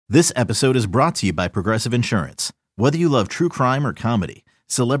This episode is brought to you by Progressive Insurance. Whether you love true crime or comedy,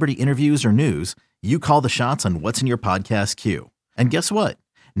 celebrity interviews or news, you call the shots on what's in your podcast queue. And guess what?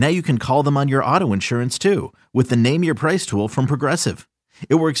 Now you can call them on your auto insurance too with the Name Your Price tool from Progressive.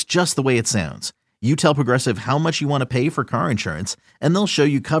 It works just the way it sounds. You tell Progressive how much you want to pay for car insurance, and they'll show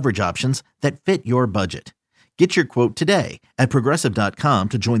you coverage options that fit your budget. Get your quote today at Progressive.com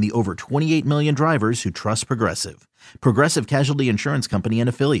to join the over 28 million drivers who trust Progressive. Progressive Casualty Insurance Company and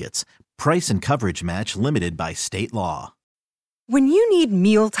Affiliates. Price and coverage match limited by state law. When you need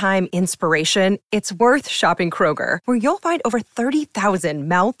mealtime inspiration, it's worth shopping Kroger, where you'll find over 30,000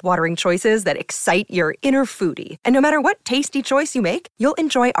 mouth-watering choices that excite your inner foodie. And no matter what tasty choice you make, you'll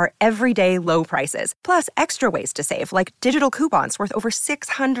enjoy our everyday low prices, plus extra ways to save, like digital coupons worth over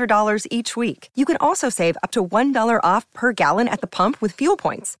 $600 each week. You can also save up to $1 off per gallon at the pump with fuel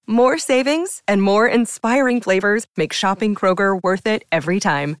points. More savings and more inspiring flavors make shopping Kroger worth it every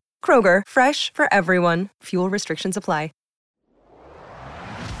time. Kroger, fresh for everyone. Fuel restrictions apply.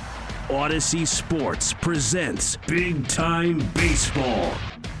 Odyssey Sports presents Big Time Baseball.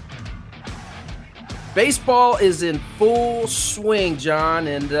 Baseball is in full swing, John,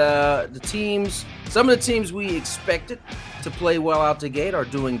 and some of the teams we expected to play well out the gate are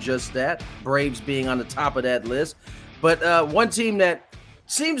doing just that, Braves being on the top of that list. But one team that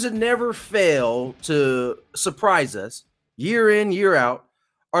seems to never fail to surprise us year in, year out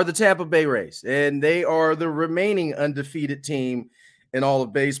are the Tampa Bay Rays, and they are the remaining undefeated team in all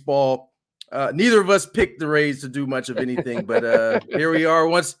of baseball. Neither of us picked the Rays to do much of anything, but here they are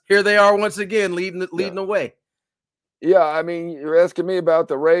once again, leading the way. Yeah, I mean, you're asking me about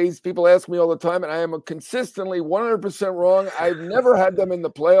the Rays. People ask me all the time, and I am consistently 100% wrong. I've never had them in the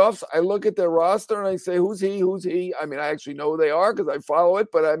playoffs. I look at their roster and I say, who's he? I mean, I actually know who they are because I follow it,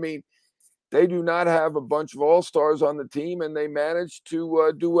 but I mean, they do not have a bunch of all-stars on the team, and they manage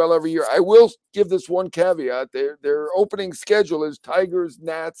to do well every year. I will give this one caveat. Their opening schedule is Tigers,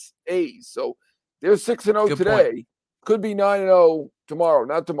 Nats, A's. So they're 6-0 today. Point. Could be 9-0 tomorrow.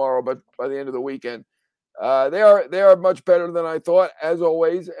 Not tomorrow, but by the end of the weekend. They are much better than I thought, as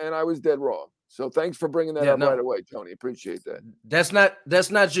always, and I was dead wrong. So thanks for bringing that up right away, Tony. Appreciate that. That's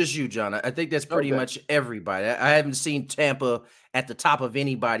not just you, John. I think that's pretty much everybody. I haven't seen Tampa at the top of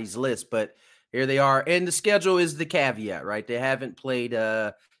anybody's list, but here they are. And the schedule is the caveat, right? They haven't played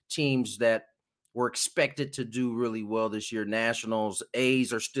teams that were expected to do really well this year. Nationals,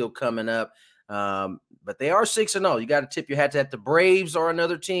 A's are still coming up, but they are 6-0. You got to tip your hat to that. The Braves are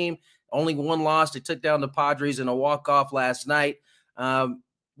another team. Only one loss. They took down the Padres in a walk-off last night.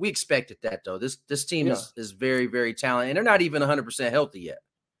 We expected that, though. This team is very, very talented, and they're not even 100% healthy yet.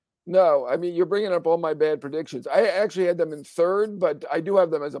 No, I mean, you're bringing up all my bad predictions. I actually had them in third, but I do have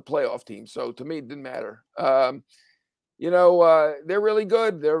them as a playoff team. So to me, it didn't matter. They're really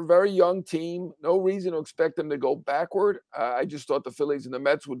good. They're a very young team. No reason to expect them to go backward. I just thought the Phillies and the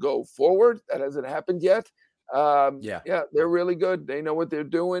Mets would go forward. That hasn't happened yet. They're really good. They know what they're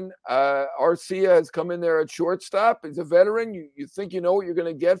doing. Arcia has come in there at shortstop. He's a veteran. You think you know what you're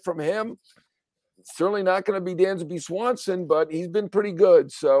going to get from him. Certainly not going to be Dansby Swanson, but he's been pretty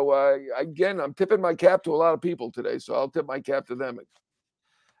good. So, again, I'm tipping my cap to a lot of people today, so I'll tip my cap to them.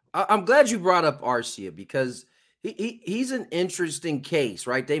 I'm glad you brought up Arcia because he's an interesting case,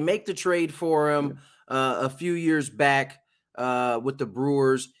 right? They make the trade for him a few years back with the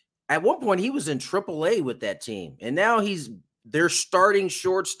Brewers. At one point, he was in AAA with that team, and now he's their starting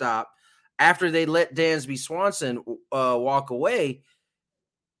shortstop after they let Dansby Swanson walk away.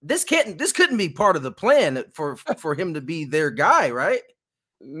 This couldn't be part of the plan for him to be their guy, right?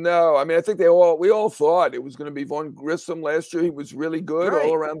 No, I mean, I think we all thought it was going to be Vaughn Grissom last year. He was really good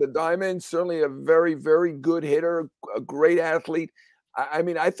all around the diamond. Certainly a very, very good hitter, a great athlete. I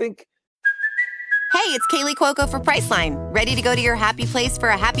mean, I think. Hey, it's Kaylee Cuoco for Priceline. Ready to go to your happy place for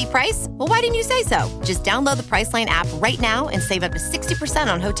a happy price? Well, why didn't you say so? Just download the Priceline app right now and save up to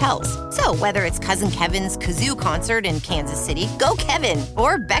 60% on hotels. So whether it's Cousin Kevin's Kazoo Concert in Kansas City, go Kevin,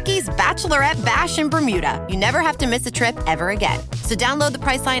 or Becky's Bachelorette Bash in Bermuda, you never have to miss a trip ever again. So download the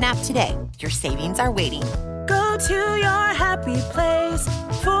Priceline app today. Your savings are waiting. Go to your happy place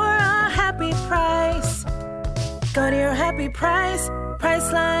for a happy price. Go to your happy price,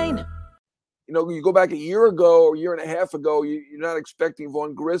 Priceline. You go back a year ago or a year and a half ago, you're not expecting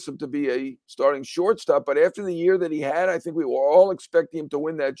Vaughn Grissom to be a starting shortstop. But after the year that he had, I think we were all expecting him to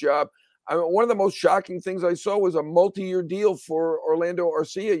win that job. I mean, one of the most shocking things I saw was a multi-year deal for Orlando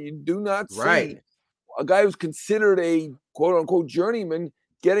Arcia. You do not see a guy who's considered a quote-unquote journeyman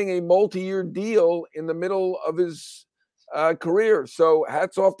getting a multi-year deal in the middle of his career. So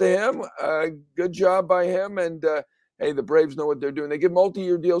hats off to him. Good job by him. And hey, the Braves know what they're doing. They give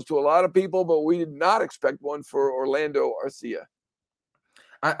multi-year deals to a lot of people, but we did not expect one for Orlando Arcia.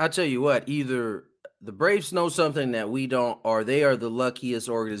 I tell you what, either the Braves know something that we don't, or they are the luckiest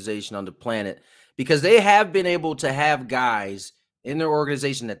organization on the planet, because they have been able to have guys in their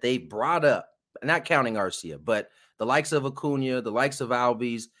organization that they brought up, not counting Arcia, but the likes of Acuna, the likes of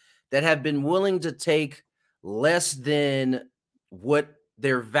Albies, that have been willing to take less than what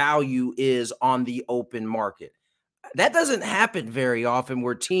their value is on the open market. That doesn't happen very often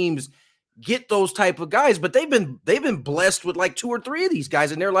where teams get those type of guys, but they've been blessed with like 2 or 3 of these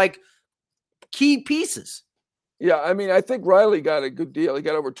guys, and they're like key pieces. Yeah, I mean, I think Riley got a good deal. He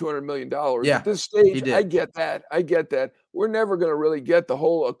got over $200 million. Yeah, at this stage, I get that. We're never going to really get the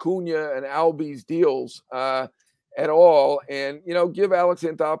whole Acuna and Albies deals at all. And, give Alex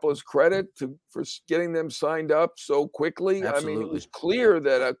Anthopoulos credit for getting them signed up so quickly. Absolutely. I mean, it was clear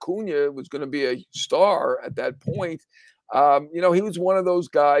that Acuna was going to be a star at that point. He was one of those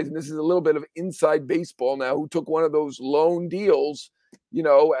guys, and this is a little bit of inside baseball now, who took one of those loan deals,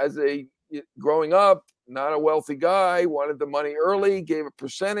 as growing up, not a wealthy guy, wanted the money early, gave a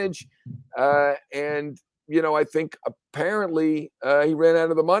percentage. And I think apparently he ran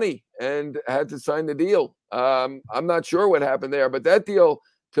out of the money and had to sign the deal. I'm not sure what happened there, but that deal,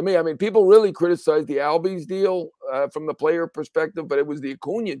 to me, I mean, people really criticized the Albies deal from the player perspective, but it was the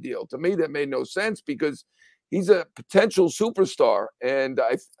Acuna deal. To me, that made no sense because he's a potential superstar, and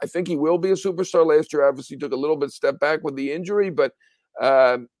I think he will be a superstar. Last year, obviously, took a little bit step back with the injury, but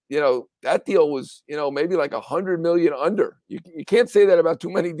that deal was, maybe like $100 million under. You can't say that about too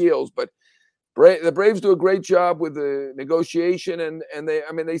many deals, but the Braves do a great job with the negotiation, and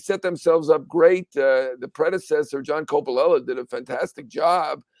they set themselves up great. The predecessor, John Coppola, did a fantastic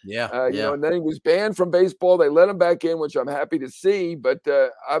job. Yeah, and then he was banned from baseball. They let him back in, which I'm happy to see. But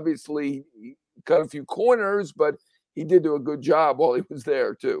obviously, he cut a few corners, but he did do a good job while he was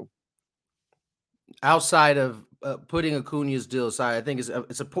there too. Outside of putting Acuna's deal aside, I think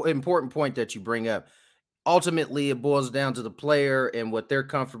it's an important point that you bring up. Ultimately, it boils down to the player and what they're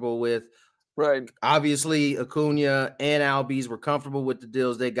comfortable with. Right. Obviously, Acuna and Albies were comfortable with the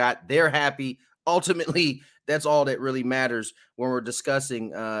deals they got. They're happy. Ultimately, that's all that really matters when we're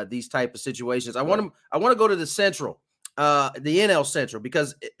discussing these type of situations. I want to go to the Central, the NL Central,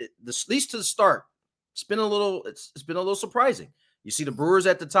 because at least to the start, it's been a little surprising. You see the Brewers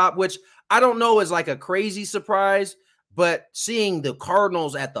at the top, which I don't know is like a crazy surprise, but seeing the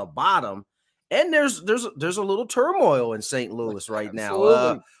Cardinals at the bottom. And there's a little turmoil in St. Louis right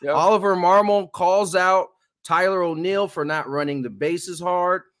now. Yep. Oliver Marmol calls out Tyler O'Neill for not running the bases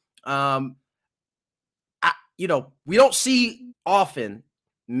hard. We don't see often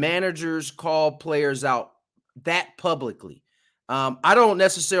managers call players out that publicly. I don't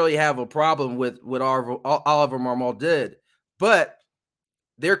necessarily have a problem with what Oliver Marmol did, but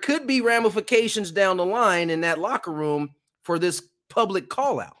there could be ramifications down the line in that locker room for this public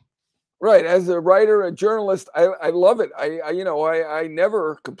call out. Right. As a writer, a journalist, I love it. I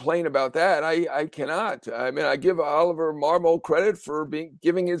never complain about that. I cannot. I mean, I give Oliver Marmol credit for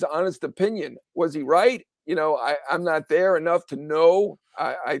giving his honest opinion. Was he right? I'm not there enough to know.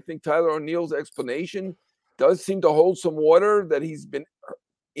 I think Tyler O'Neill's explanation does seem to hold some water, that he's been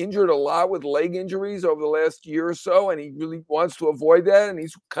injured a lot with leg injuries over the last year or so, and he really wants to avoid that. And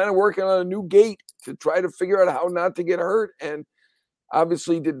he's kind of working on a new gait to try to figure out how not to get hurt. And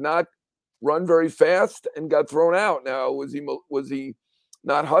obviously did not run very fast and got thrown out. Now, was he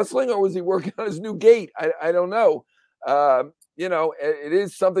not hustling, or was he working on his new gait? I don't know. It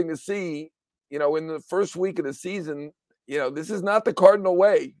is something to see, in the first week of the season. This is not the Cardinal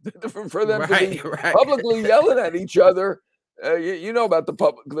way for them to be publicly yelling at each other. You know about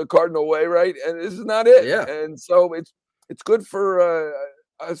the Cardinal way, right? And this is not it. Yeah. And so it's good for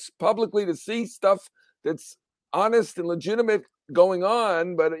us publicly to see stuff that's honest and legitimate going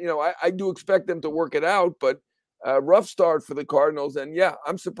on, but I do expect them to work it out. But rough start for the Cardinals, and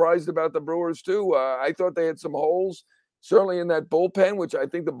I'm surprised about the Brewers too. I thought they had some holes, certainly in that bullpen, which I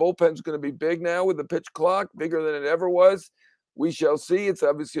think the bullpen's going to be big now with the pitch clock, bigger than it ever was. We shall see. It's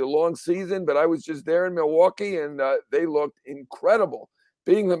obviously a long season, but I was just there in Milwaukee, and they looked incredible,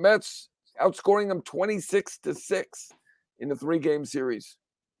 beating the Mets, outscoring them 26-6 in the 3-game series.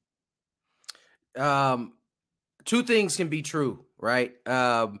 Two things can be true, right?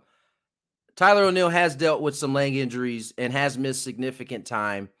 Tyler O'Neill has dealt with some leg injuries and has missed significant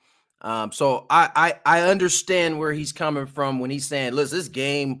time. So I understand where he's coming from when he's saying, listen, this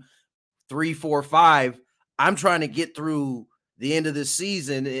game 3, 4, 5, I'm trying to get through the end of the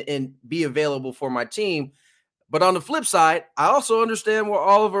season and be available for my team. But on the flip side, I also understand where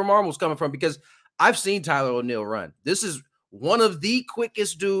Oliver Marmol's coming from, because I've seen Tyler O'Neill run. This is one of the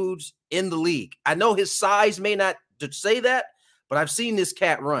quickest dudes in the league. I know his size may not say that, but I've seen this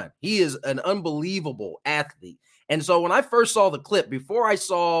cat run. He is an unbelievable athlete. And so when I first saw the clip, before I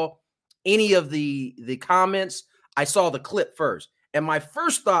saw any of the comments, I saw the clip first. And my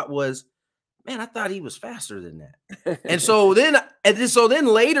first thought was, man, I thought he was faster than that. and so then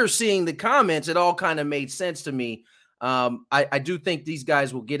later seeing the comments, it all kind of made sense to me. I do think these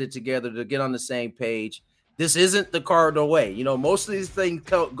guys will get it together to get on the same page. This isn't the Cardinal way. You know, most of these things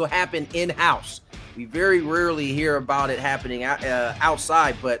go happen in-house. We very rarely hear about it happening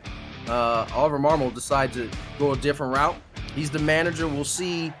outside, but Oliver Marmol decides to go a different route. He's the manager. We'll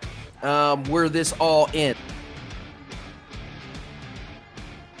see where this all ends.